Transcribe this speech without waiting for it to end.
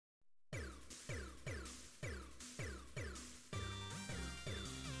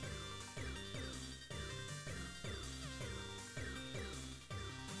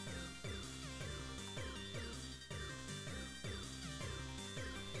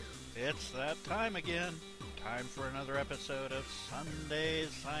It's that time again. Time for another episode of Sunday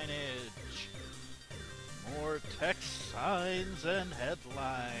Signage. More text, signs, and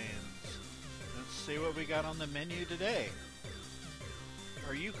headlines. Let's see what we got on the menu today.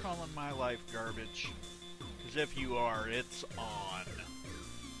 Are you calling my life garbage? Because if you are, it's on.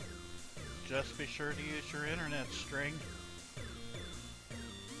 Just be sure to use your internet string.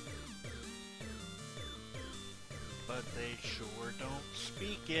 But they sure don't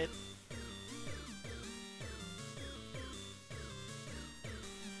speak it.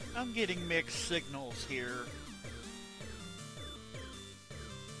 I'm getting mixed signals here.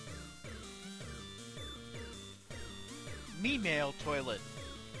 Me-mail toilet.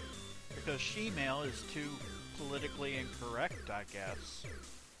 Because she-mail is too politically incorrect, I guess.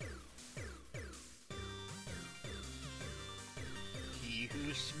 He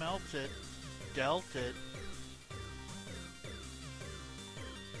who smelt it, dealt it.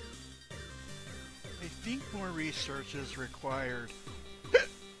 I think more research is required.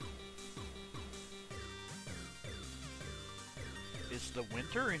 Is the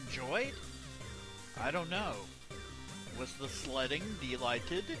winter enjoyed? I don't know. Was the sledding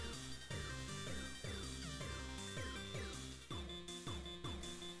delighted?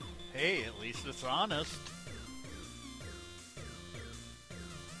 Hey, at least it's honest.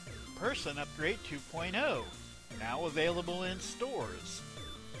 Person Upgrade 2.0, now available in stores.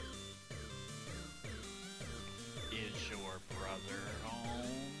 Is your brother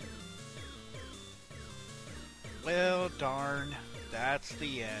home? Well, darn, that's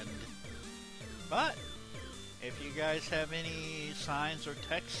the end. But if you guys have any signs or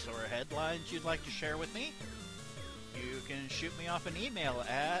texts or headlines you'd like to share with me, you can shoot me off an email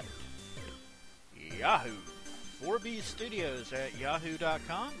at Yahoo! fourbstudios at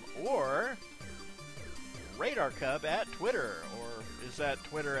yahoo.com or RadarCub at Twitter, or is that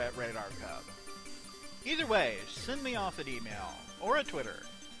Twitter at RadarCub? Either way, send me off an email or a Twitter.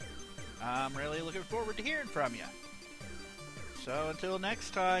 I'm really looking forward to hearing from you. So until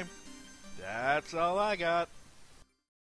next time, that's all I got.